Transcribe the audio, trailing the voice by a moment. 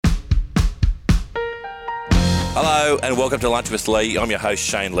Hello and welcome to Lunch with Lee. I'm your host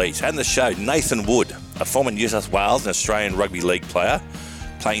Shane Leach. And the show, Nathan Wood, a former New South Wales and Australian Rugby League player,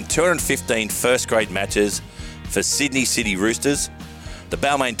 playing 215 first grade matches for Sydney City Roosters, the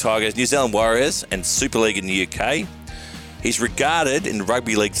Balmain Tigers, New Zealand Warriors and Super League in the UK. He's regarded in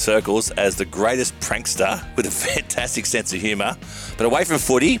rugby league circles as the greatest prankster with a fantastic sense of humour. But away from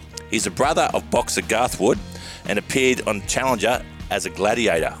footy, he's the brother of boxer Garth Wood and appeared on Challenger as a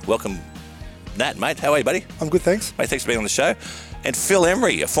gladiator. Welcome, Nat, mate. How are you, buddy? I'm good, thanks. Mate, thanks for being on the show. And Phil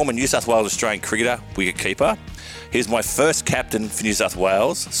Emery, a former New South Wales Australian cricketer, wicketkeeper. He was my first captain for New South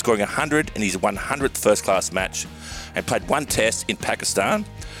Wales, scoring 100 in his 100th first-class match and played one test in Pakistan.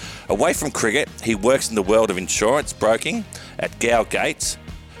 Away from cricket, he works in the world of insurance broking at Gow Gates.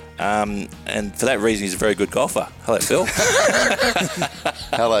 And for that reason, he's a very good golfer. Hello, Phil.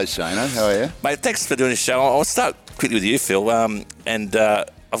 Hello, Shana. How are you? Mate, thanks for doing this show. I'll start quickly with you, Phil.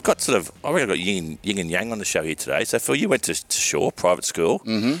 I've got I've got yin and yang on the show here today. So, Phil, you went to Shaw private school,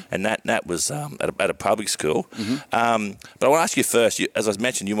 and Nat was at a public school. But I want to ask you first. As I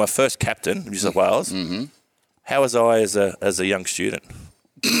mentioned, you were my first captain of New South Wales. How was I as a young student?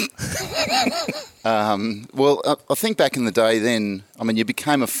 Well, I think back in the day then, I mean, you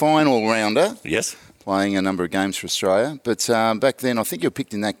became a fine all-rounder. Yes. Playing a number of games for Australia. But back then, I think you were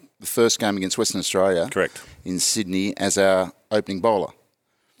picked in the first game against Western Australia. Correct. In Sydney as our opening bowler.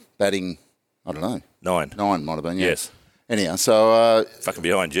 Batting, I don't know. 9. 9 might have been, yeah. Yes. Anyhow, so... Fucking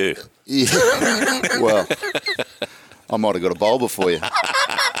behind you. Yeah. Well, I might have got a bowl before you.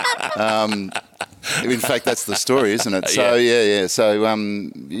 In fact, that's the story, isn't it? So, yeah. So,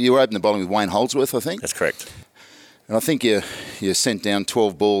 you were opening the bowling with Wayne Holdsworth, I think? That's correct. And I think you sent down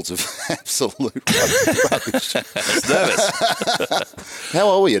 12 balls of absolute rubbish. I was nervous. How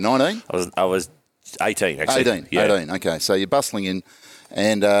old were you, 19? I was 18, actually. 18, yeah. 18, okay. So you're bustling in.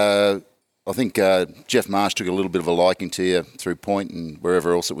 And I think Jeff Marsh took a little bit of a liking to you through point and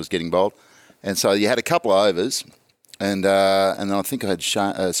wherever else it was getting bowled. And so you had a couple of overs. And then I think I had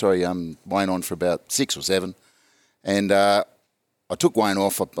Wayne on for about 6 or 7. And I took Wayne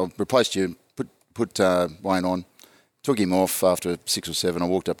off. I replaced you, put Wayne on, took him off after 6 or 7. I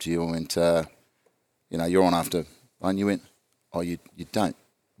walked up to you and went, you're on after. And you went, oh, you don't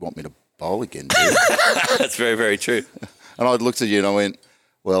want me to bowl again, do you? That's very, very true. And I looked at you and I went,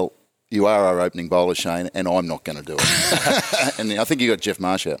 well, you are our opening bowler, Shane, and I'm not going to do it. And I think you got Jeff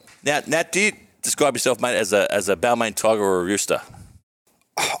Marsh out. Now, Nat, do you describe yourself, mate, as a Balmain Tiger or a Rooster?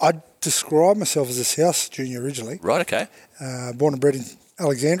 I'd describe myself as a South junior originally. Right, okay. Born and bred in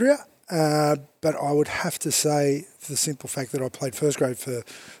Alexandria. But I would have to say, for the simple fact that I played first grade for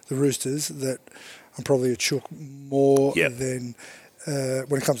the Roosters, that I'm probably a chook more than...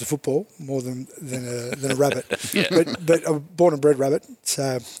 when it comes to football, more than a rabbit. Yeah. But I'm born and bred rabbit,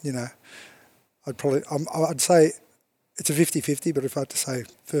 so, I'd say it's a 50-50, but if I had to say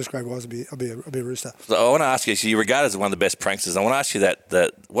first grade wise, I'd be a Rooster. So I want to ask you, so you're regarded as one of the best pranksters. I want to ask you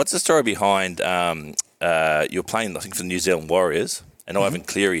that what's the story behind you were playing, I think, for the New Zealand Warriors, and Ivan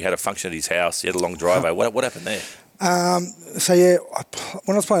Cleary had a function at his house. He had a long driveway. What happened there? When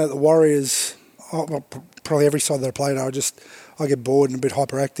I was playing at the Warriors, probably every side that I played, I get bored and a bit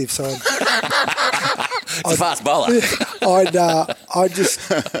hyperactive, so It's a fast bowler. I'd just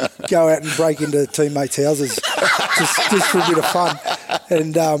go out and break into teammates' houses just for a bit of fun.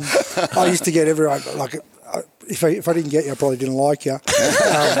 And I used to get everyone, like, if I didn't get you, I probably didn't like you.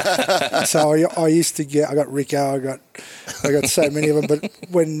 So I used to get, I got Rico, I got so many of them. But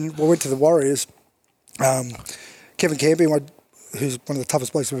when I went to the Warriors, Kevin Campion, who's one of the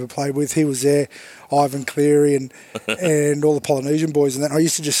toughest blokes I've ever played with, he was there, Ivan Cleary and all the Polynesian boys and that. And I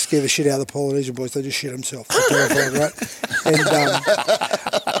used to just scare the shit out of the Polynesian boys. They just shit themselves. They're terrified, right? And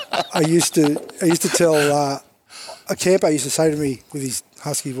I used to tell a camper used to say to me with his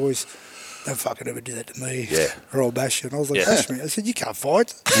husky voice, "Don't fucking ever do that to me, or I'll bash you." And I was like, "Bash me?" I said, "You can't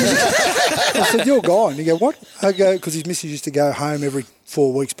fight." I said, "You're gone." He go, "What?" I go, because his missus used to go home every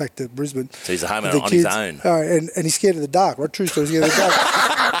 4 weeks back to Brisbane. So he's at home on his own. And he's scared of the dark, right? True story, he's scared of the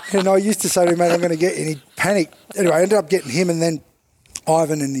dark. And I used to say to him, "Mate, I'm going to get you," and he'd panic. Anyway, I ended up getting him, and then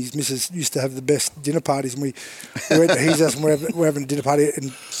Ivan and his missus used to have the best dinner parties, and we went to his house and we're having a dinner party,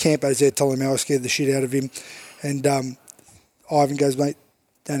 and Campo's there telling me how I scared the shit out of him. And Ivan goes, "Mate,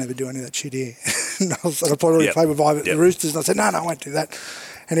 don't ever do any of that shit here." And I probably played with Ivan at the Roosters, and I said, no, I won't do that.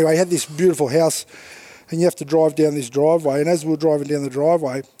 Anyway, he had this beautiful house, and you have to drive down this driveway. And as we were driving down the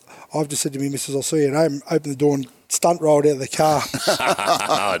driveway, I've just said to me, "Missus, I'll see you at home." Opened the door and stunt rolled out of the car.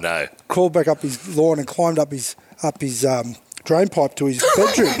 Oh, no. Crawled back up his lawn and climbed up his drain pipe to his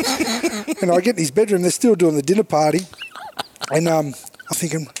bedroom. And I get in his bedroom, they're still doing the dinner party. And I'm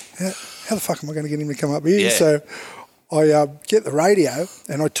thinking, how the fuck am I going to get him to come up here? Yeah. So I get the radio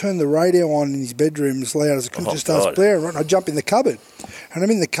and I turn the radio on in his bedroom as loud as I could, just starts blaring. Right? And I jump in the cupboard. And I'm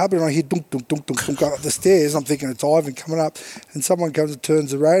in the cupboard and I hear dunk, dunk, dunk, dunk, dunk up the stairs. I'm thinking it's Ivan coming up. And someone comes and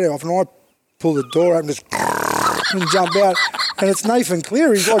turns the radio off and I pull the door open and jump out. And it's Nathan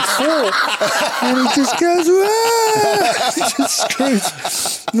Cleary. He's like 4. And he just goes, "Wah!" He just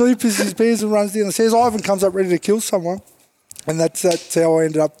screams. And he pisses his pants and runs down the stairs. Ivan comes up ready to kill someone. And that's how I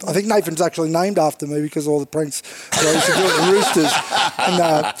ended up. I think Nathan's actually named after me because of all the pranks that I used to do at the Roosters. And,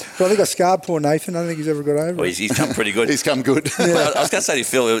 but I think I scarred poor Nathan. I don't think he's ever got over Well, it. he's come pretty good. He's come good. But I was going to say to you,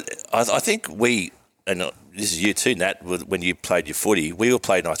 Phil, I think we, and this is you too, Nat, when you played your footy, we all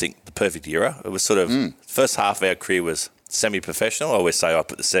played in, I think, the perfect era. It was sort of, first half of our career was semi-professional. I always say I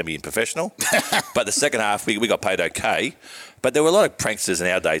put the semi in professional. But the second half, we got paid okay. But there were a lot of pranksters in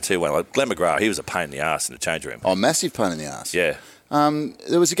our day too. Like Glenn McGrath, he was a pain in the arse in the change room. Oh, massive pain in the arse. Yeah.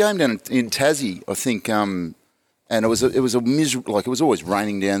 There was a game down in Tassie, I think, and it was a miserable. Like, it was always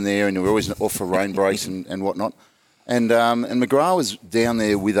raining down there, and we were always off for rain breaks and whatnot. And McGrath was down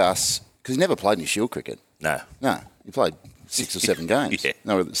there with us because he never played any Shield cricket. No, he played 6 or 7 games. Yeah.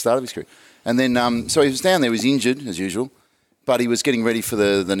 No, at the start of his career. And then, so he was down there. He was injured as usual, but he was getting ready for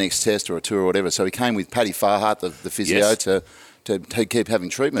the next test or a tour or whatever. So he came with Paddy Farhart, the physio, Yes. to keep having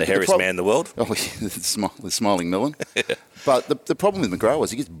treatment. the hairiest man in the world. Oh, yeah, the smiling Millen. But the problem with McGrath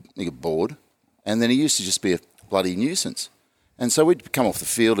was he get bored, and then he used to just be a bloody nuisance. And so we'd come off the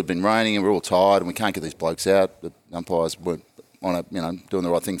field, it had been raining, and we're all tired, and we can't get these blokes out. The umpires weren't doing the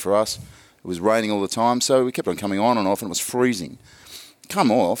right thing for us. It was raining all the time, so we kept on coming on and off, and it was freezing.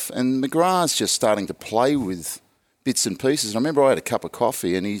 Come off, and McGrath's just starting to play with bits and pieces. And I remember I had a cup of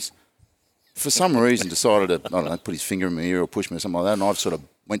coffee, and he's, for some reason, decided to, I don't know, put his finger in my ear or push me or something like that, and I've sort of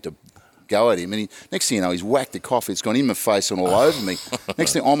went to go at him, and next thing you know, he's whacked the coffee. It's gone in my face and all over me.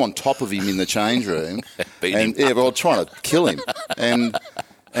 Next thing, I'm on top of him in the change room, and yeah, but I'm trying to kill him. And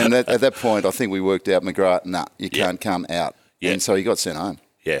at that point, I think we worked out, McGrath, you can't come out. Yeah. And so he got sent home.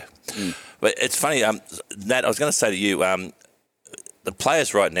 Yeah. But it's funny, Nat, I was going to say to you, the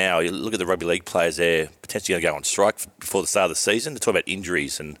players right now, you look at the rugby league players, they're potentially going to go on strike before the start of the season. They're talking about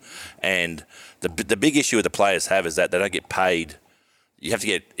injuries, and the big issue with the players have is that they don't get paid. You have to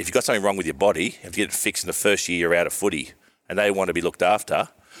get, if you've got something wrong with your body, you have to get it fixed in the first year you're out of footy, and they want to be looked after.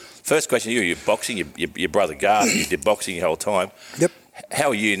 First question to you, you're boxing, your brother Garth, you did boxing your whole time. Yep. How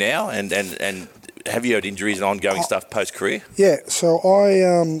are you now, and have you had injuries and ongoing stuff post-career? Yeah, so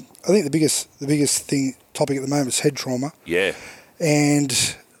I think the biggest topic at the moment is head trauma. Yeah.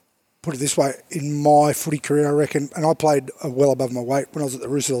 And put it this way, in my footy career, I reckon, and I played well above my weight. When I was at the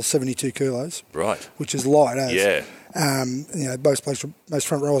Roosters, I was 72 kilos. Right. Which is light, as. Yeah. Most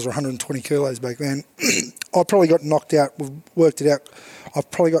front rowers were 120 kilos back then. I probably got knocked out. We've worked it out. I've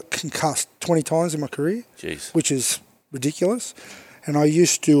probably got concussed 20 times in my career. Jeez. Which is ridiculous. And I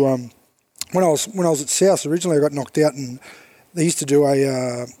used to, when I was at South originally, I got knocked out, and they used to do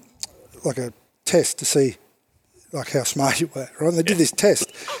a test to see how smart you were, right? And they did this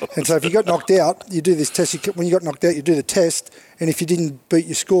test. And so if you got knocked out, you do this test. When you got knocked out, you do the test. And if you didn't beat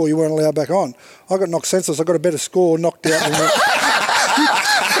your score, you weren't allowed back on. I got knocked senseless. I got a better score, knocked out. And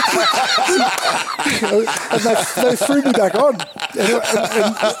they threw me back on.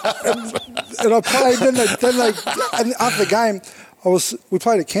 And I played. And after the game, we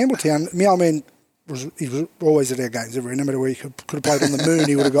played at Campbelltown. Meow Man he was always at our games every. No matter where he could have played on the moon,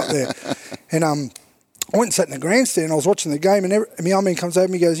 he would have got there. And I went and sat in the grandstand. And I was watching the game, and my old man comes over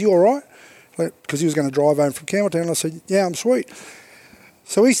and he goes, "You all right?" Because he was going to drive home from Campbelltown. And I said, "Yeah, I'm sweet."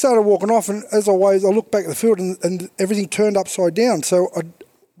 So he started walking off, and as always, I looked back at the field, and everything turned upside down. So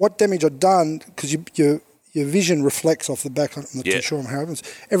what damage I'd done, because your vision reflects off the back. I'm not too sure how it happens.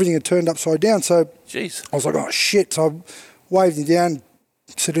 Everything had turned upside down. So I was like, "Oh shit!" So I waved him down,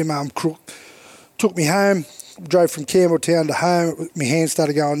 said to him, "I'm crook." Took me home, drove from Campbelltown to home. My hands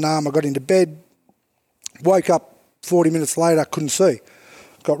started going numb. I got into bed. Woke up 40 minutes later, couldn't see.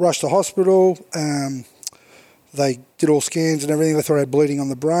 Got rushed to hospital. They did all scans and everything. They thought I had bleeding on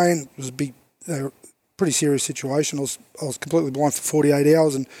the brain. It was a pretty serious situation. I was completely blind for 48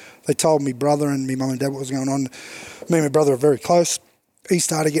 hours, and they told me brother and me mum and dad what was going on. Me and my brother are very close. He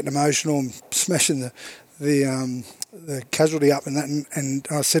started getting emotional and smashing the casualty up and that. And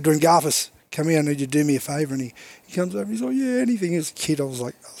I said to him, "Garfus, come here, I need you to do me a favour." And he comes over, he's like, "Yeah, anything." As a kid, I was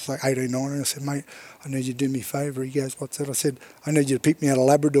like 18, 19, and I said, "Mate, I need you to do me a favour." He goes, "What's that?" I said, "I need you to pick me out a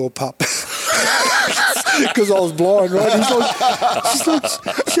Labrador pup." Because I was blind, right? She's like,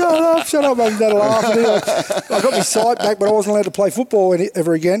 shut up, mate, and Dad laughed. I got my sight back, but I wasn't allowed to play football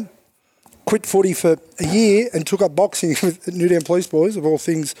ever again. quit footy for a year and took up boxing with the Newtown Police Boys, of all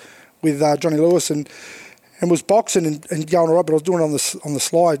things, with Johnny Lewis and was boxing and going all right, but I was doing it on the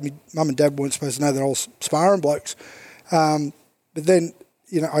slide. My mum and dad weren't supposed to know that I was sparring blokes. But then,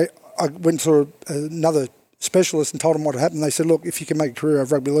 I went to another specialist and told them what had happened. They said, look, if you can make a career out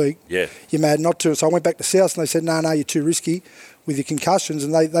of rugby league, you're mad not to. So I went back to South and they said, no, you're too risky with your concussions.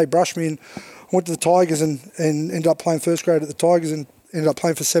 And they brushed me and I went to the Tigers and ended up playing first grade at the Tigers and ended up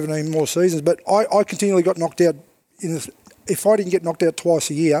playing for 17 more seasons. But I continually got knocked out. If I didn't get knocked out twice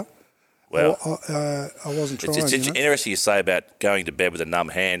a year, well, I wasn't trying. It's interesting you say about going to bed with a numb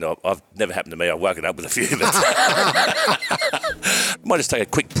hand. I've never happened to me. I've woken up with a few. Might just take a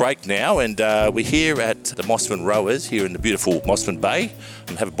quick break now, and we're here at the Mossman Rowers here in the beautiful Mossman Bay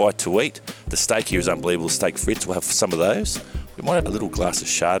and have a bite to eat. The steak here is unbelievable. Steak Fritz, we'll have some of those. We might have a little glass of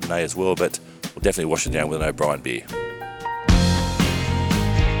Chardonnay as well, but we'll definitely wash it down with an O'Brien beer.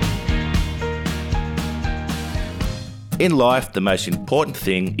 In life, the most important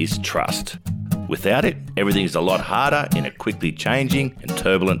thing is trust. Without it, everything is a lot harder in a quickly changing and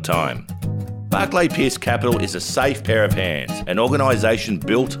turbulent time. Barclay Pierce Capital is a safe pair of hands, an organisation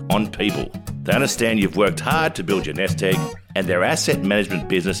built on people. They understand you've worked hard to build your nest egg, and their asset management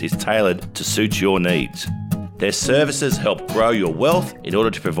business is tailored to suit your needs. Their services help grow your wealth in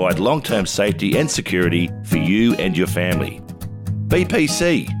order to provide long-term safety and security for you and your family.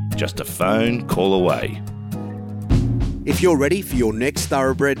 BPC, just a phone call away. If you're ready for your next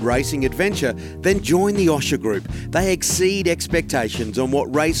thoroughbred racing adventure, then join the Osher Group. They exceed expectations on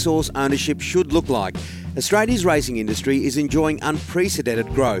what racehorse ownership should look like. Australia's racing industry is enjoying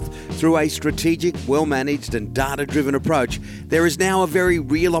unprecedented growth. Through a strategic, well-managed and data-driven approach, there is now a very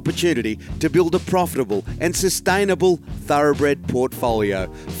real opportunity to build a profitable and sustainable thoroughbred portfolio.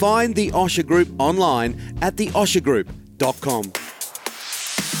 Find the Osher Group online at theoshergroup.com.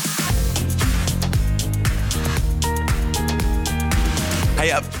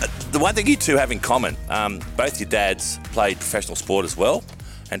 Hey, the one thing you two have in common, both your dads played professional sport as well.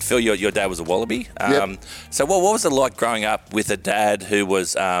 And Phil, your dad was a Wallaby. Yep. So what was it like growing up with a dad who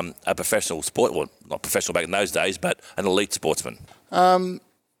was a professional sport, well, not professional back in those days, but an elite sportsman?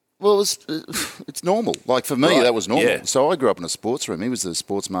 Well, it's normal. Like for me, Right. that was normal. Yeah. So I grew up in a sports room. He was the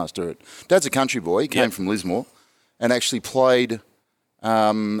sports master. Dad's a country boy. He came from Lismore and actually played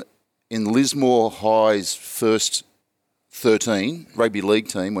in Lismore High's first 13 rugby league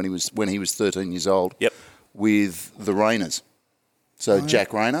team when he was 13 years old. Yep. With the Rayners. So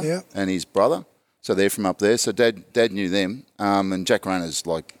Jack Rayner and his brother. So they're from up there. So Dad knew them. And Jack Rayner's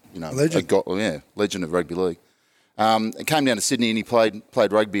like, Legend. Legend of rugby league. He came down to Sydney and he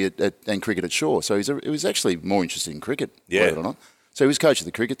played rugby and cricket at Shaw. So he was actually more interested in cricket, believe it or not. So he was coach of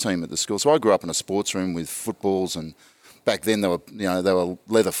the cricket team at the school. So I grew up in a sports room with footballs, and back then they were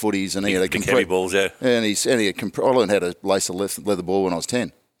leather footies, and he had Big heavy balls, yeah. And I learned how to lace a leather ball when I was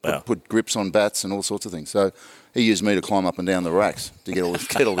 10. Wow. Put grips on bats and all sorts of things. So he used me to climb up and down the racks to get all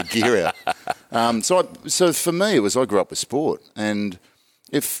the gear out. So for me, I grew up with sport, and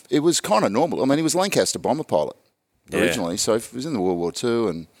if it was kind of normal. I mean, he was Lancaster bomber pilot originally, so he was in the World War II,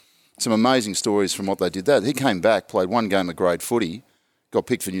 and some amazing stories from what they did. He came back, played one game of grade footy, got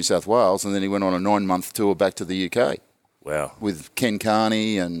picked for New South Wales, and then he went on a 9-month tour back to the UK. Wow. With Ken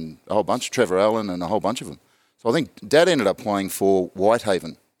Carney and a whole bunch, Trevor Allen and a whole bunch of them. So I think Dad ended up playing for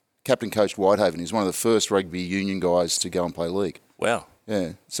Whitehaven. Captain coached Whitehaven. He's one of the first rugby union guys to go and play league. Wow.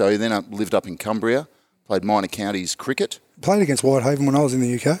 Yeah. So he then lived up in Cumbria, played minor counties cricket. Played against Whitehaven when I was in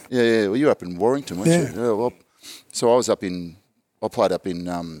the UK. Yeah. Well, you were up in Warrington, weren't you? Yeah. Well, so I played up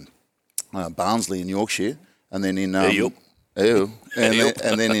in Barnsley in Yorkshire, and then in and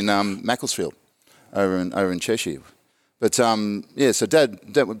then in Macclesfield, over in Cheshire. But so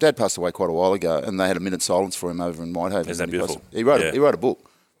Dad passed away quite a while ago, and they had a minute's silence for him over in Whitehaven. Isn't that beautiful? He wrote a book.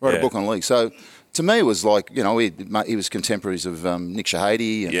 A book on league. So to me, it was like, he was contemporaries of Nick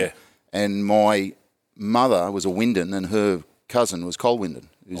Shahady, and my mother was a Wyndon, and her cousin was Cole Wyndon,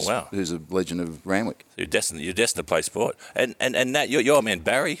 who's a legend of Randwick. So you're destined to play sport, and Nat, your old man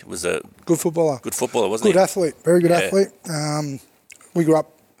Barry was a good footballer. Wasn't he? Good athlete, very good athlete. We grew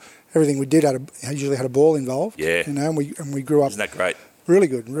up. Everything we did usually had a ball involved. Yeah. And we grew up. Isn't that great? Really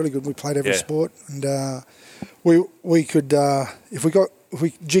good. We played every sport, and we could if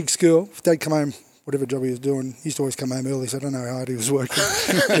we jigged school. If Dad come home, whatever job he was doing, he used to always come home early. So I don't know how hard he was working.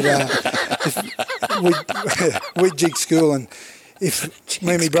 But, we'd jig school, and if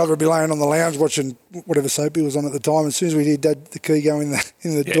me and my brother would be laying on the lounge watching whatever soap he was on at the time, as soon as we hear Dad the key go in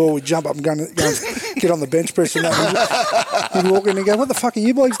the door, we'd jump up and go and get on the bench press and that. He'd walk in and go, "What the fuck are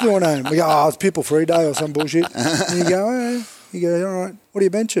you blokes doing home?" We go, "Oh, it's people free day or some bullshit." And you go, You go, all right, what are you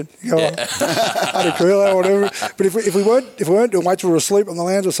benching? You go, under Carrillo or whatever. But if we weren't doing weights, we were asleep on the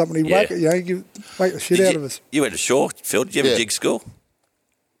lounge or something, he'd wake the shit out of us. You went to Shaw, Phil. Did you ever dig school?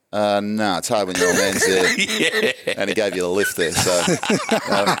 No, it's hard when your old man's there. And he gave you the lift there, so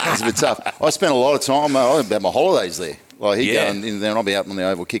it's a bit tough. I spent a lot of time, I had my holidays there. Like he'd go in there and I'd be out on the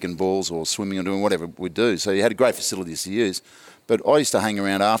oval kicking balls or swimming or doing whatever we'd do. So you had great facilities to use. But I used to hang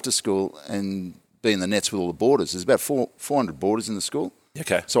around after school and be in the nets with all the boarders. There's about 400 boarders in the school.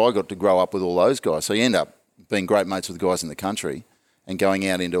 Okay. So I got to grow up with all those guys. So you end up being great mates with the guys in the country and going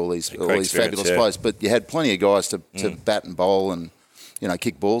out into all these fabulous places. But you had plenty of guys to bat and bowl and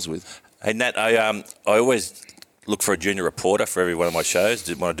kick balls with. Hey, Nat, I always look for a junior reporter for every one of my shows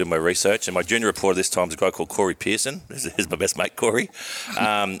when I do my research. And my junior reporter this time is a guy called Corey Pearson. He's my best mate, Corey.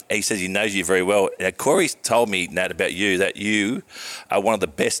 He says he knows you very well. Now, Corey's told me, Nat, about you, that you are one of the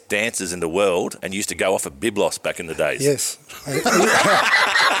best dancers in the world and used to go off at Biblos back in the days. Yes.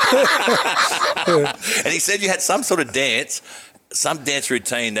 And he said you had some sort of dance, some dance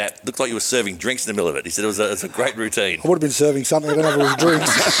routine that looked like you were serving drinks in the middle of it. He said it was a great routine. I would have been serving something. I don't know if it was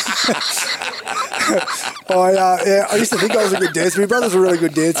drinks. I used to think I was a good dancer. My brother's a really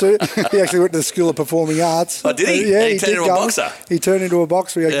good dancer. He actually went to the School of Performing Arts. Oh, did he? Yeah, he turned into a boxer. He turned into a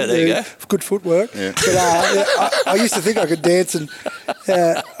boxer. There you go. Good footwork. Yeah. But I used to think I could dance, and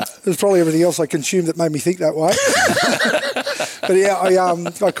it was probably everything else I consumed that made me think that way. But yeah,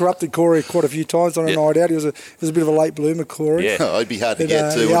 I corrupted Corey quite a few times on a night out. He was a bit of a late bloomer, Corey. Yeah. He'd be hard to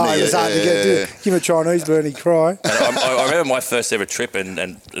get to, wouldn't he? It was hard to get to. Give him a Chinese burn, he'd cry. I remember my first ever trip,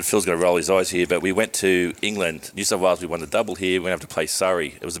 and Phil's going to roll his eyes here, but we went to England, New South Wales. We won the double here. We went up to play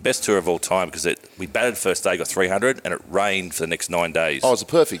Surrey. It was the best tour of all time because we batted first day, got 300, and it rained for the next 9 days. Oh, it was a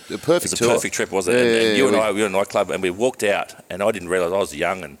perfect tour. It was a perfect trip, wasn't it? And you and I, we were in a nightclub, and we walked out, and I didn't realise I was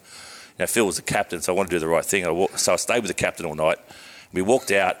young, and Phil was the captain, so I wanted to do the right thing. So I stayed with the captain all night. We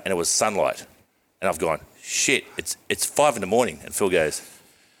walked out, and it was sunlight, and I've gone, shit, it's 5 a.m, and Phil goes,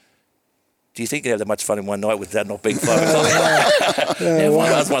 do you think you had that much fun in one night with that not being 5 o'clock? That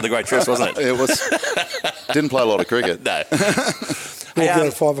was one of the great trips, wasn't it? It was. Didn't play a lot of cricket. No. Walked out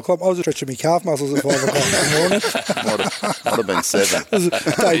at 5 o'clock. I was stretching my calf muscles at 5 o'clock in the morning. Might have been 7.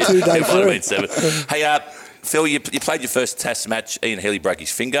 Day 2, day 3. It might have been 7. Hey, Phil, you played your first Test match. Ian Healy broke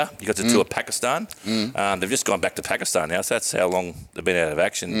his finger. You got to tour Pakistan. They've just gone back to Pakistan now, so that's how long they've been out of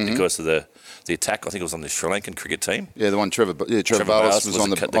action because of the attack. I think it was on the Sri Lankan cricket team. Yeah, the one Trevor Barlas was on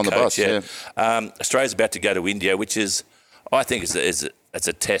the bus. Yeah. Australia's about to go to India, which is, I think, it's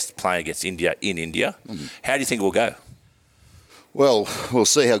a test playing against India in India. How do you think it will go? Well, we'll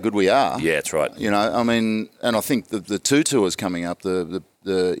see how good we are. Yeah, that's right. I mean, and I think the two tours coming up, the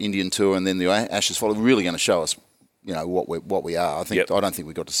Indian tour and then the Ashes follow, are really going to show us, what we are. I don't think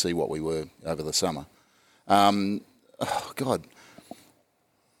we got to see what we were over the summer. God,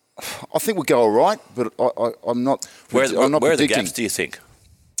 I think we'll go all right, but I'm not. Where are predicting. the gaps, do you think?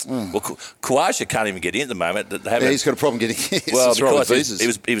 Well, Khawaja can't even get in at the moment. He's got a problem getting in. Well, because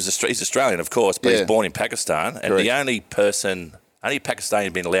he's Australian, of course, but he's born in Pakistan, and Correct. the only Pakistani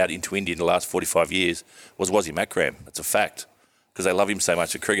who's been allowed into India in the last 45 years was Wasim Akram. That's a fact, because they love him so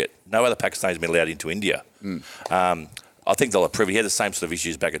much for cricket. No other Pakistani has been allowed into India. I think they'll approve. He had the same sort of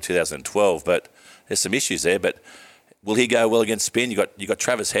issues back in 2012, but there's some issues there. But will he go well against spin? You got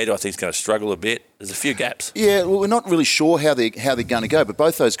Travis Head, who I think is going to struggle a bit. There's a few gaps. Yeah, well, we're not really sure how they're going to go, but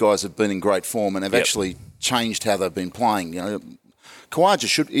both those guys have been in great form and have actually changed how they've been playing.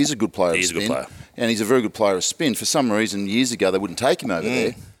 Khawaja is a good player of spin. He's a good player. And he's a very good player of spin. For some reason, years ago, they wouldn't take him over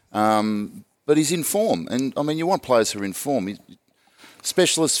there. But he's in form. And, I mean, you want players who are in form.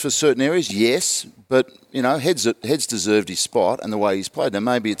 Specialists for certain areas, yes. But, Head's deserved his spot and the way he's played. Now,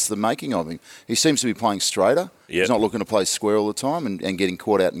 maybe it's the making of him. He seems to be playing straighter. Yep. He's not looking to play square all the time and getting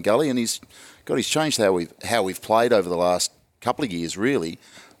caught out in gully. And he's changed how we've played over the last couple of years, really.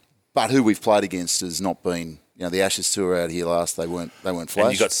 But who we've played against has not been... the Ashes tour out here last, they weren't flash.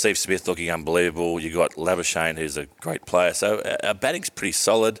 And you got Steve Smith looking unbelievable. You got Labuschagne, who's a great player. So our batting's pretty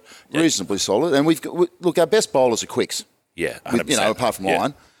solid, reasonably solid. And look, our best bowlers are quicks. Yeah, 100%. Apart from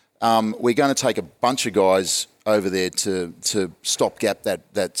Lyon, we're going to take a bunch of guys over there to stop gap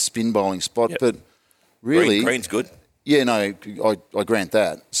that spin bowling spot. Yep. But really, Green's good. Yeah, no, I grant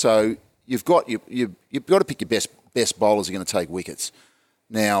that. So you've got to pick your best bowlers who are going to take wickets.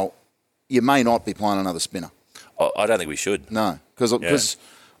 Now, you may not be playing another spinner. I don't think we should. No, because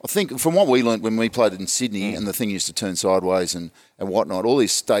I think from what we learnt when we played in Sydney and the thing used to turn sideways and whatnot, all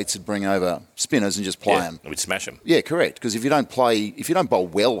these states would bring over spinners and just play them. We'd smash them. Yeah, correct. Because if you don't bowl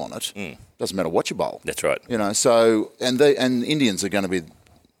well on it, doesn't matter what you bowl. That's right. So and Indians are going to be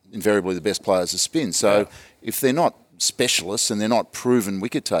invariably the best players of spin. So if they're not specialists and they're not proven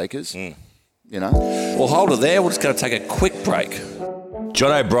wicket takers. You know. Well, hold it there. We're just going to take a quick break.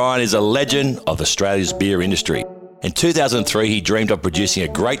 John O'Brien is a legend of Australia's beer industry. In 2003, he dreamed of producing a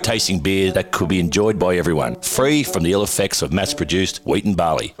great tasting beer that could be enjoyed by everyone, free from the ill effects of mass-produced wheat and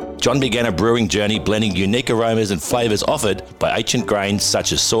barley. John began a brewing journey blending unique aromas and flavours offered by ancient grains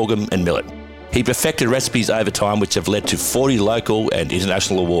such as sorghum and millet. He perfected recipes over time which have led to 40 local and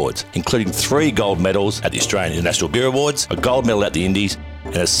international awards, including 3 gold medals at the Australian International Beer Awards, a gold medal at the Indies,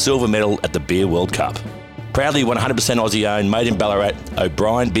 and a silver medal at the Beer World Cup. Proudly 100% Aussie-owned, made in Ballarat,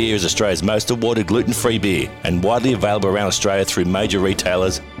 O'Brien Beer is Australia's most awarded gluten-free beer and widely available around Australia through major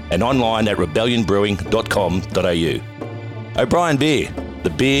retailers and online at rebellionbrewing.com.au. O'Brien Beer, the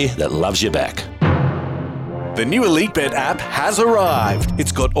beer that loves you back. The new EliteBet app has arrived.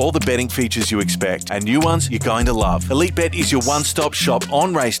 It's got all the betting features you expect and new ones you're going to love. EliteBet is your one-stop shop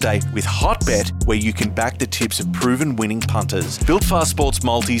on race day with Hot Bet, where you can back the tips of proven winning punters, build fast sports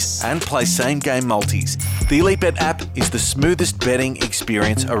multis, and play same-game multis. The EliteBet app is the smoothest betting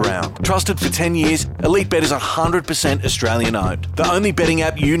experience around. Trusted for 10 years, EliteBet is 100% Australian-owned. The only betting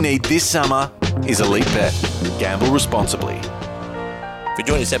app you need this summer is EliteBet. Gamble responsibly. If you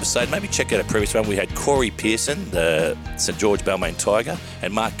enjoyed this episode, maybe check out a previous one. We had Corey Pearson, the St George Balmain Tiger,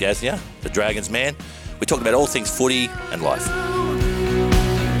 and Mark Gasnier, the Dragons man. We talked about all things footy and life.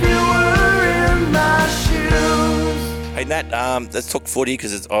 Hey Nat, let's talk footy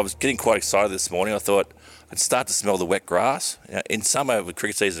because I was getting quite excited this morning. I thought I'd start to smell the wet grass. You know, in summer, with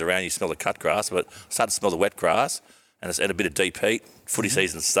cricket season around, you smell the cut grass, but I started to smell the wet grass and a bit of deep heat. Footy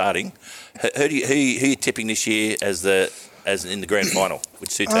season's starting. Who are you tipping this year as in the grand final?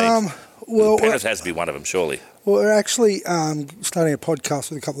 Which 2 teams? Penrith has to be one of them, surely. Well, we're actually starting a podcast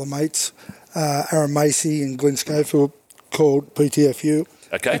with a couple of mates, Aaron Macy and Glenn Schofield, called PTFU,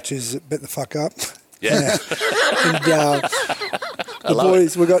 which is Bet the Fuck Up. Yeah. And the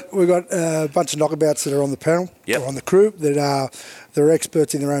boys, we've got a bunch of knockabouts that are on the panel, or on the crew, that they're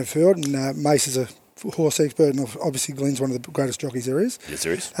experts in their own field, and Mace is a horse expert, and obviously Glenn's one of the greatest jockeys there is. Yes,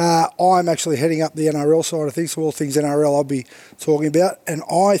 there is. I'm actually heading up the NRL side of things, so all things NRL I'll be talking about. And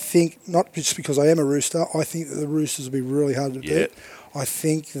I think, not just because I am a Rooster, I think that the Roosters will be really hard to beat. I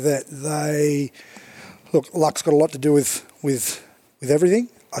think that luck's got a lot to do with everything.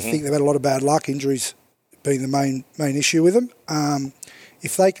 I think they've had a lot of bad luck, injuries being the main issue with them.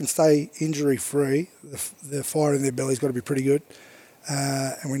 If they can stay injury-free, the fire in their belly's got to be pretty good.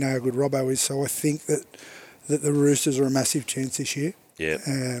 And we know how good Robbo is, so I think that the Roosters are a massive chance this year.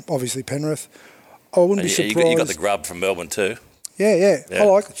 Yeah. Obviously Penrith. I wouldn't be surprised. You got the grub from Melbourne too. Yeah. I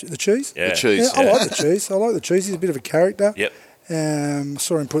like the cheese. Yeah. The cheese. I like the cheese. I like the cheese. He's a bit of a character. Yep.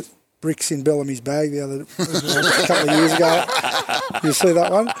 Saw him put bricks in Bellamy's bag a couple of years ago. You see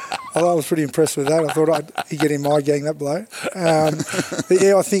that one? I was pretty impressed with that. I thought he'd get in my gang, that bloke. But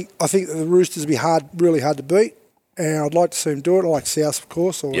yeah, I think that the Roosters will be really hard to beat. And I'd like to see him do it. I like South, of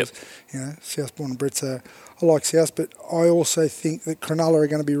course. South born and bred, so I like South. But I also think that Cronulla are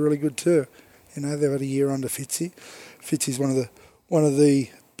going to be really good too. You know, they've had a year under Fitzy. Fitzy's one of the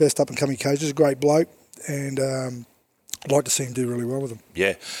best up and coming coaches. A great bloke, and I'd like to see him do really well with them.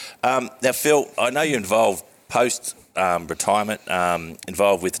 Yeah. Now, Phil, I know you're involved post retirement,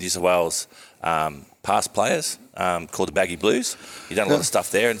 involved with New South Wales past players called the Baggy Blues. You've done a lot of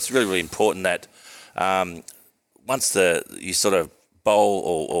stuff there, and it's really, really important that. Once you sort of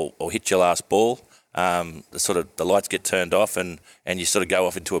bowl or hit your last ball, the lights get turned off and you sort of go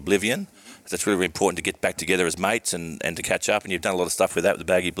off into oblivion. So it's really, really important to get back together as mates and to catch up. And you've done a lot of stuff with that with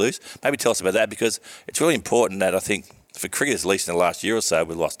the Baggy Blues. Maybe tell us about that, because it's really important that I think for cricketers, at least in the last year or so,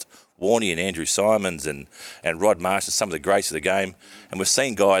 we've lost Warney and Andrew Simons and Rod Marsh and some of the greats of the game. And we've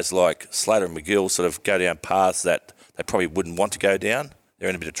seen guys like Slater and McGill sort of go down paths that they probably wouldn't want to go down. They're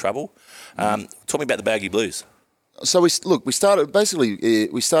in a bit of trouble. Talk me about the Baggy Blues. So we started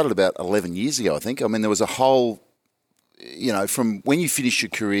about 11 years ago, I think. I mean, there was a whole, from when you finish your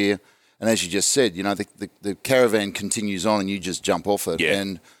career, and as you just said, the caravan continues on and you just jump off it. Yeah.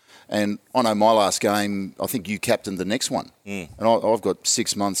 And I know my last game, I think you captained the next one. And I've got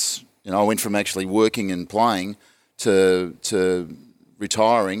 6 months, I went from actually working and playing to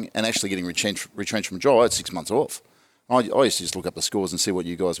retiring and actually getting retrenched from a job. I had 6 months off. I used to just look up the scores and see what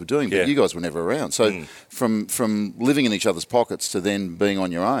you guys were doing, but you guys were never around. So from living in each other's pockets to then being on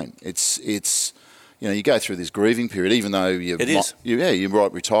your own, it's you go through this grieving period, even though you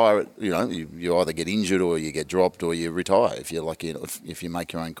might retire. You either get injured or you get dropped or you retire if you're lucky, if you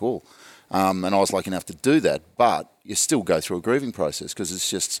make your own call. And I was lucky enough to do that, but you still go through a grieving process because it's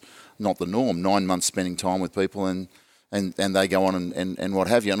just not the norm. 9 months spending time with people and they go on and what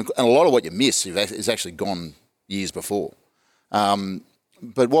have you. And a lot of what you miss is actually gone. years before.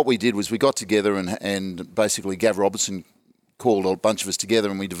 But what we did was we got together and basically Gav Robertson called a bunch of us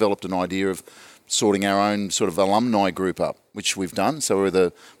together and we developed an idea of sorting our own sort of alumni group up, which we've done. So we're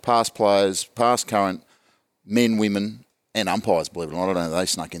the past players, past, current, men, women, and umpires, believe it or not. I don't know if they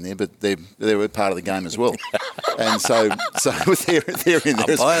snuck in there, but they were part of the game as well. And so they're in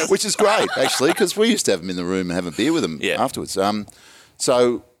there, which is great, actually, because we used to have them in the room and have a beer with them afterwards.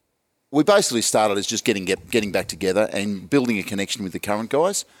 So we basically started as just getting back together and building a connection with the current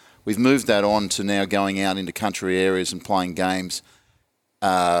guys. We've moved that on to now going out into country areas and playing games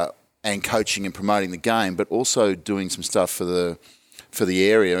and coaching and promoting the game, but also doing some stuff for the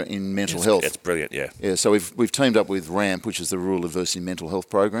area in mental health. That's brilliant, yeah. Yeah, so we've teamed up with RAMP, which is the Rural Adversity Mental Health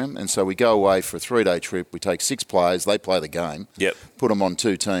Program, and so we go away for a 3-day trip. We take 6 players, they play the game, put them on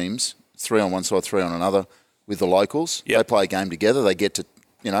 2 teams, 3 on one side, 3 on another, with the locals. They play a game together. They get to,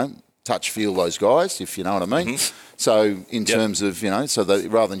 touch, feel those guys, if you know what I mean. Mm-hmm. So in terms of, so that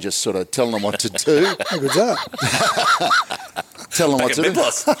rather than just sort of telling them what to do. How good's that? Tell them what to do.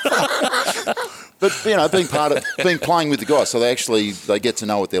 But, being playing with the guys, so they get to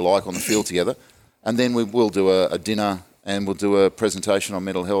know what they're like on the field together. And then we'll do a dinner and we'll do a presentation on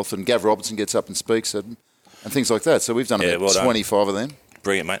mental health. And Gav Robertson gets up and speaks and things like that. So we've done about 25 of them.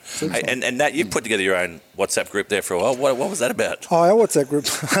 Brilliant, mate. Hey, and Nat, you put together your own WhatsApp group there for a while. What was that about? Oh, our WhatsApp group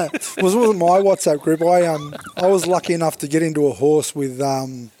wasn't my WhatsApp group. I was lucky enough to get into a horse with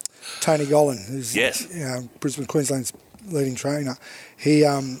Tony Gollan, who's Brisbane, Queensland's leading trainer.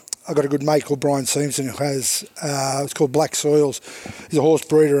 I got a good mate called Brian Simpson who has it's called Black Soils. He's a horse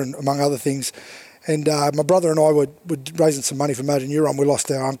breeder and among other things. And my brother and I were raising some money for Motor Neuron. We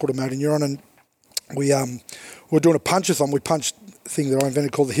lost our uncle to Motor Neuron, and we were doing a punch-a-thon. We punched a thing that I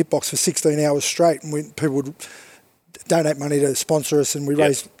invented called the Hitbox for 16 hours straight, and people would donate money to sponsor us, and we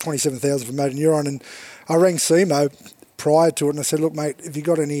raised $27,000 for Motor Neuron. And I rang SEMO prior to it, and I said, "Look, mate, if you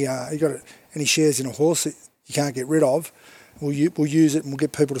got any shares in a horse that you can't get rid of, we'll use it and we'll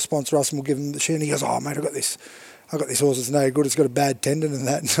get people to sponsor us and we'll give them the share." And he goes, "Oh, mate, I got this horse that's no good. It's got a bad tendon and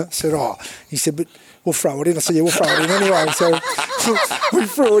that." And I said, "Oh," he said, "but we'll throw it in." I said, "Yeah, we'll throw it in anyway." So we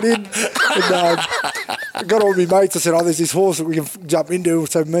threw it in. And I got all my mates. I said, "Oh, there's this horse that we can jump into."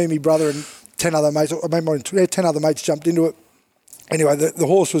 So me, my brother, and 10 other mates, 10 other mates jumped into it. Anyway, the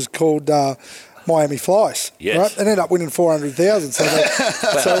horse was called Miami Flies. Yes. Right? They ended up winning $400,000.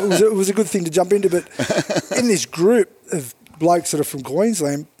 So it was a good thing to jump into. But in this group of blokes that are from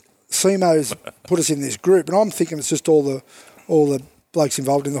Queensland, SEMO's put us in this group, and I'm thinking it's just all the blokes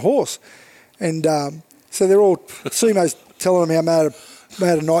involved in the horse. And so they're all, SEMO's telling them how mad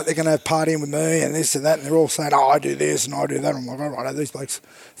a night they're going to have partying with me and this and that, and they're all saying, "Oh, I do this and I do that." I'm like, "All right, these blokes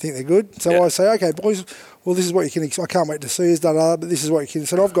think they're good." So I say, "Okay, boys, well, this is what you can. I can't wait to see us, but this is what you can."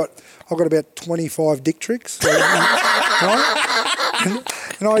 So I've got about 25 dick tricks. So, right?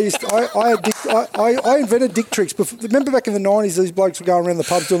 And I invented dick tricks. Remember back in the 90s, these blokes were going around the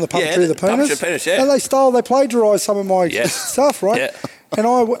pubs doing the pump through the penis? And they plagiarised some of my stuff, right? Yeah. And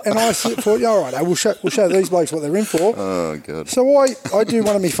I thought, all right, we'll show these blokes what they're in for. Oh, God. So I do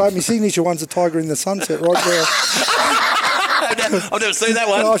one of my signature ones, a Tiger in the Sunset, right there. I've never seen that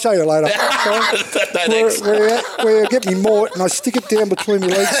one. I'll show you later. Where I get me mort and I stick it down between my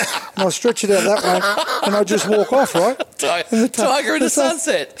legs and I stretch it out that way and I just walk off, right? Tiger in the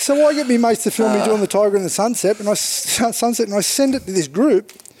Sunset. So I get me mates to film me doing the Tiger in the Sunset and I send it to this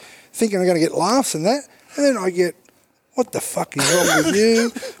group thinking I'm going to get laughs and that, and then I get, "What the fuck is wrong with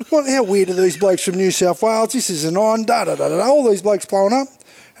you? How weird are these blokes from New South Wales? This isn't on, da-da-da-da." All these blokes blowing up.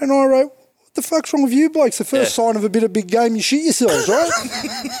 And I wrote, "What the fuck's wrong with you blokes? The first sign of a bit of big game, you shit yourselves, right?"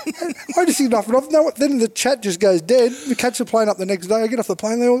 I just think nothing of it. Then the chat just goes dead. We catch the plane up the next day. I get off the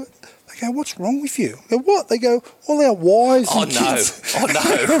plane, they go, "What's wrong with you?" I go, "What?" They go, "All our wives and kids." Oh, no.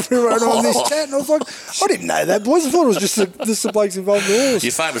 Everyone on this chat. And I was like, I didn't know that, boys. I thought it was just the blokes involved in the horse.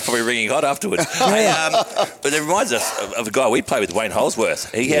 Your phone was probably ringing hot afterwards. But it reminds us of a guy we played with, Wayne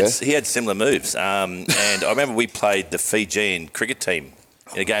Holsworth. He had similar moves. And I remember we played the Fijian cricket team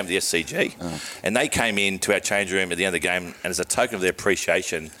in a game of the SCG. And they came into our change room at the end of the game, and as a token of their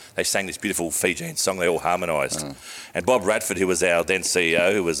appreciation, they sang this beautiful Fijian song they all harmonised. And Bob Radford, who was our then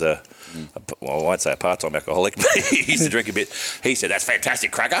CEO, who was I won't say a part-time alcoholic, but he used to drink a bit, he said, "That's fantastic,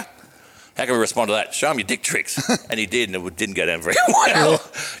 Cracker. How can we respond to that? Show him your dick tricks." And he did, and it didn't go down very well.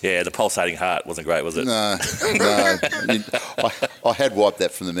 Yeah, the pulsating heart wasn't great, was it? No. I had wiped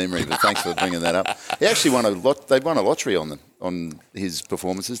that from the memory, but thanks for bringing that up. He actually won They won a lottery on his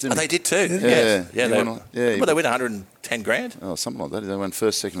performances, didn't they? They did too. They win 110 grand. Oh, something like that. They won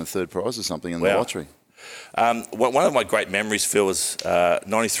first, second, and third prize or something in the lottery. One of my great memories, Phil, was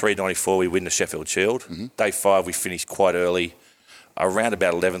 93, 94, we win the Sheffield Shield. Day 5, we finished quite early, around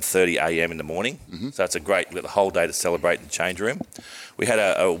about 11:30 a.m. in the morning. So it's we got the whole day to celebrate in the change room. We had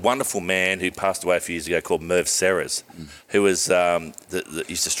a wonderful man who passed away a few years ago called Merv Serres, who was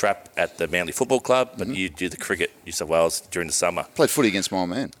used to strap at the Manly Football Club, but you do the cricket New South Wales during the summer. Played footy against my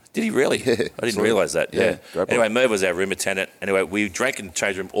man. Did he really? Yeah, I didn't realise that. Yeah. Anyway, bloke. Merv was our room attendant. Anyway, we drank in the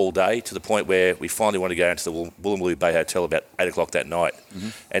change room all day to the point where we finally wanted to go into the Woolloomooloo Bay Hotel about 8 o'clock that night.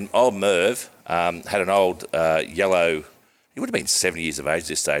 And old Merv had an old yellow, he would have been 70 years of age at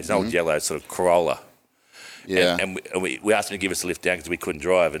this stage, an old yellow sort of Corolla. Yeah. And we asked him to give us a lift down because we couldn't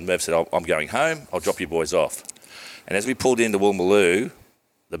drive. And Merv said, I'm going home. I'll drop you boys off. And as we pulled into Woolloomooloo,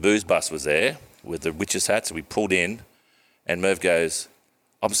 the booze bus was there with the witches' hats. And we pulled in and Merv goes,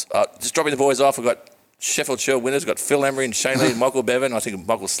 I'm just dropping the boys off. We've got Sheffield Shield winners. We've got Phil Emery and Shane Lee and Michael Bevan. I think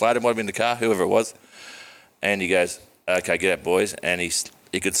Michael Slater might have been in the car, whoever it was. And he goes, okay, get out, boys. And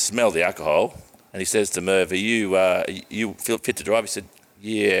he could smell the alcohol. And he says to Merv, are you feel fit to drive? He said,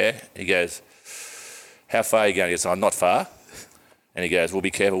 yeah. He goes, how far are you going? He goes, I'm not far. And he goes, well,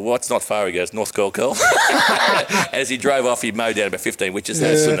 be careful. What's not far? He goes, North Golkell. As he drove off, he mowed down about 15 witches.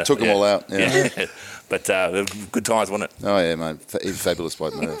 Took them all out. Yeah. But good times, wasn't it? Oh, yeah, mate. He's a fabulous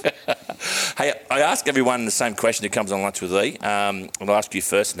bloke, Merv. Hey, I ask everyone the same question who comes on Lunch with Lee. And I'll ask you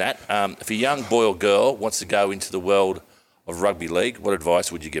first, Nat. If a young boy or girl wants to go into the world of rugby league, what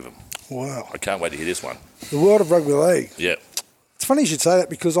advice would you give them? Wow. I can't wait to hear this one. The world of rugby league. Yeah. It's funny you should say that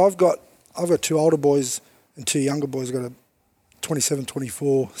because I've got 2 older boys and 2 younger boys. I've got a 27,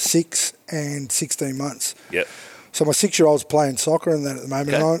 24, 6 and 16 months. Yep. So my 6-year-old's playing soccer and that at the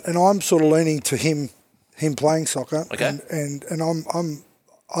moment, Okay. and I'm sort of leaning to him playing soccer. Okay. And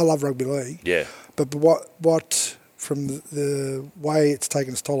I love rugby league. Yeah. But what from the way it's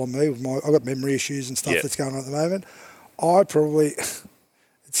taken its toll on me with I've got memory issues and stuff that's going on at the moment. I probably,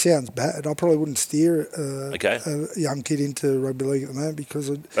 it sounds bad, I probably wouldn't steer a young kid into rugby league at the moment because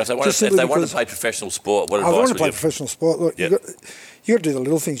If they wanted to play professional sport, what advice I want would to play you? professional sport. Look, you got to do the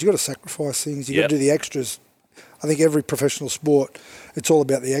little things. You got to sacrifice things. You got to do the extras. I think every professional sport, it's all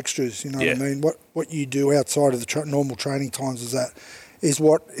about the extras. You know what I mean? What you do outside of the normal training times is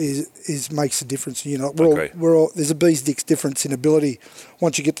what makes a difference. You know, we're all there's a bee's dick's difference in ability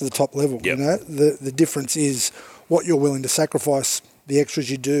once you get to the top level. Yep. You know, the difference is what you're willing to sacrifice, the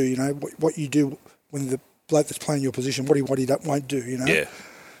extras you do. You know, what you do when the bloke that's playing your position, what he won't do. You know. Yeah.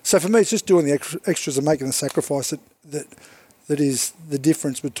 So for me, it's just doing the extras and making the sacrifice that is the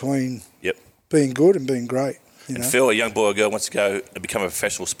difference between being good and being great. You know? And Phil, a young boy or girl wants to go and become a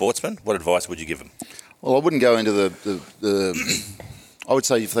professional sportsman, what advice would you give them? Well, I wouldn't go into the I would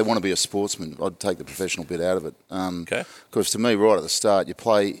say if they want to be a sportsman, I'd take the professional bit out of it. Because to me, right at the start, you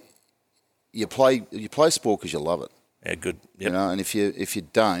play sport because you love it. Yeah, good. Yep. You know, and if you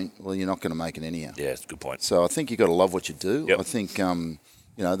don't, well, you're not going to make it anyhow. Yeah, it's a good point. So I think you've got to love what you do. Yep. I think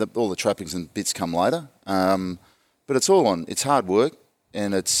all the trappings and bits come later. But it's hard work,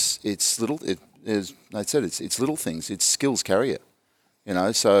 and it's little. As they said, it's little things. It's skills carrier. You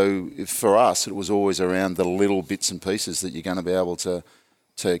know, so for us, it was always around the little bits and pieces that you're going to be able to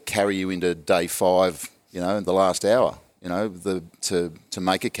carry you into day 5. You know, in the last hour. You know, to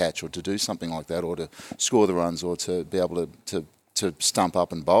make a catch or to do something like that, or to score the runs, or to be able to stump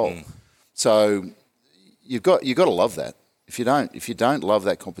up and bowl. So you've got to love that. If you don't love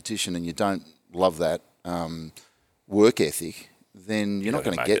that competition and you don't love that work ethic, then you're not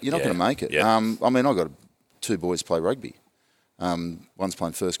going to make it. Yeah. I mean, I've got 2 boys play rugby. One's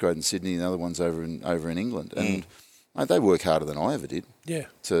playing first grade in Sydney, and the other one's over in England, and mate, they work harder than I ever did. Yeah.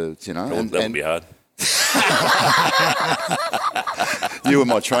 That would be hard. You were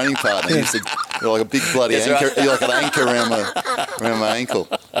my training partner. You're like a big bloody anchor. Right. You're like an anchor around my ankle.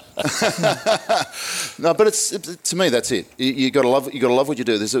 No, but to me that's it. You got to love what you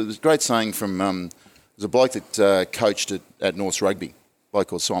do. There's a great saying from there's a bloke that coached at Norths Rugby, a bloke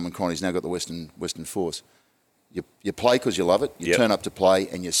called Simon Cron. He's now got the Western Force. You play because you love it. You turn up to play,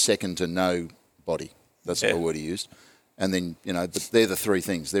 and you're second to nobody. That's the word he used. And then, but they're the 3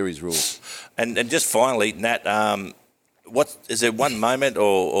 things. They're his rules. And just finally, Nat, is there one moment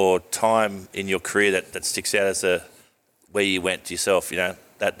or time in your career that sticks out as where you went to yourself,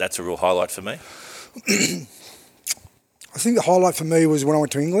 that's a real highlight for me? I think the highlight for me was when I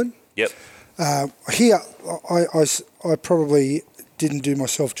went to England. Yep. Here, I probably didn't do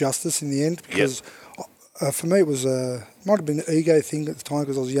myself justice in the end because for me it was might have been an ego thing at the time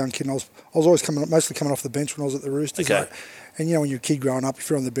because I was a young kid and I was always mostly coming off the bench when I was at the Roosters. Okay. And when you're a kid growing up, if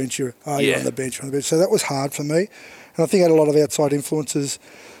you're on the bench, you're on the bench. So that was hard for me. And I think I had a lot of outside influences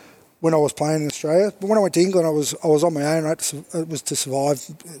when I was playing in Australia. But when I went to England, I was on my own. Right? It was to survive,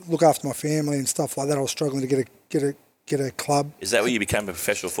 look after my family and stuff like that. I was struggling to get a club. Is that where you became a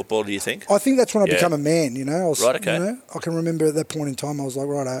professional footballer, do you think? I think that's when I became a man, you know. Right, okay. You know, I can remember at that point in time, I was like,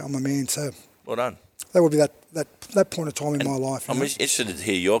 right, I'm a man. So Well done. that would be that point of time in my life. I'm interested to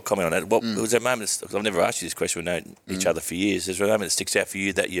hear your comment on that. What was there a moment, because I've never asked you this question, we've known each other for years, is there a moment that sticks out for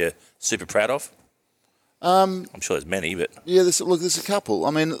you that you're super proud of? I'm sure there's many, but... Yeah, there's a couple.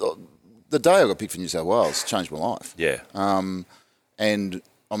 I mean, the day I got picked for New South Wales changed my life. Yeah. And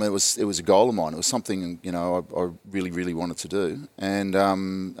I mean, it was a goal of mine. It was something, you know, I really, really wanted to do. And I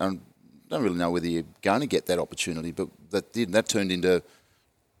don't really know whether you're going to get that opportunity, but that turned into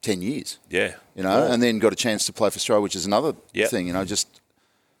 10 years. Yeah. You know, and then got a chance to play for Australia, which is another thing. You know, I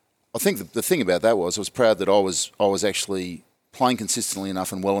think the thing about that was I was proud that I was actually playing consistently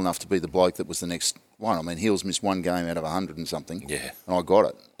enough and well enough to be the bloke that was the next one. I mean, Hills missed one game out of 100 and something. Yeah. And I got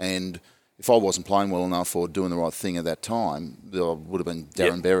it. And if I wasn't playing well enough or doing the right thing at that time, I would have been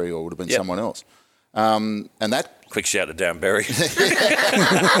Darren Berry or would have been someone else. And that... Quick shout to Darren Berry.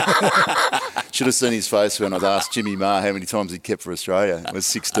 Should have seen his face when I'd asked Jimmy Marr how many times he'd kept for Australia. It was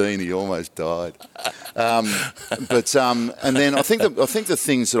 16. He almost died. And then I think the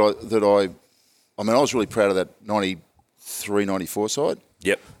things that I mean, I was really proud of that 93, 94 side.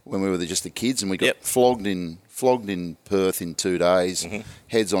 Yep. When we were just the kids and we got flogged in Perth in 2 days,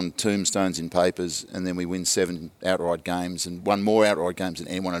 heads on tombstones in papers, and then we win 7 outright games and won more outright games than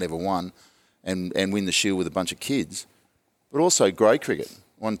anyone had ever won, and win the Shield with a bunch of kids. But also grade cricket.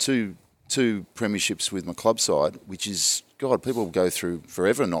 Won two premierships with my club side, which is, God, people go through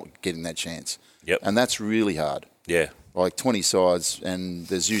forever not getting that chance. Yep. And that's really hard. Yeah. Like 20 sides, and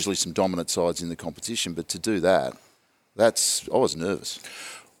there's usually some dominant sides in the competition, but to do that, I was nervous.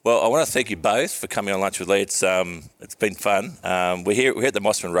 Well, I want to thank you both for coming on Lunch with Lee. It's been fun. We're at the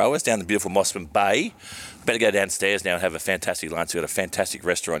Mossman Rowers down the beautiful Mossman Bay. Better go downstairs now and have a fantastic lunch. We've got a fantastic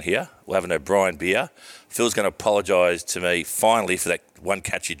restaurant here. We'll have an O'Brien beer. Phil's going to apologise to me finally for that one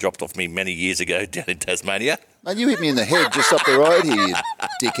catch he dropped off me many years ago down in Tasmania. Man, you hit me in the head just up the road here, you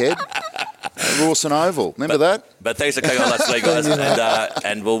dickhead. Rawson Oval. Remember that? But thanks for coming on Lunch with Lee, guys.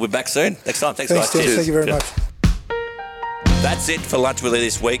 And we'll be back soon. Next time. Thanks, guys. Cheers. Thank you very much. That's it for Lunch with Lee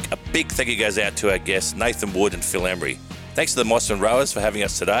this week. A big thank you goes out to our guests, Nathan Wood and Phil Emery. Thanks to the Mossman Rowers for having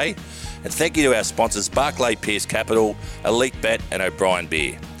us today. And thank you to our sponsors, Barclay Pierce Capital, Elite Bet and O'Brien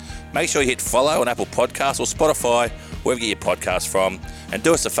Beer. Make sure you hit follow on Apple Podcasts or Spotify, wherever you get your podcasts from. And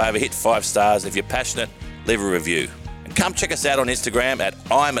do us a favour, hit 5 stars. If you're passionate, leave a review. And come check us out on Instagram at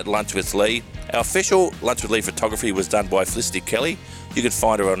I'm at Lunch with Lee. Our official Lunch with Lee photography was done by Felicity Kelly. You can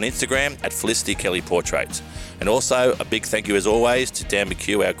find her on Instagram at Felicity Kelly Portraits. And also a big thank you as always to Dan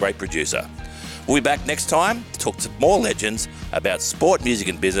McHugh, our great producer. We'll be back next time to talk to more legends about sport, music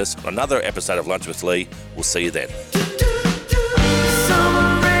and business on another episode of Lunch with Lee. We'll see you then.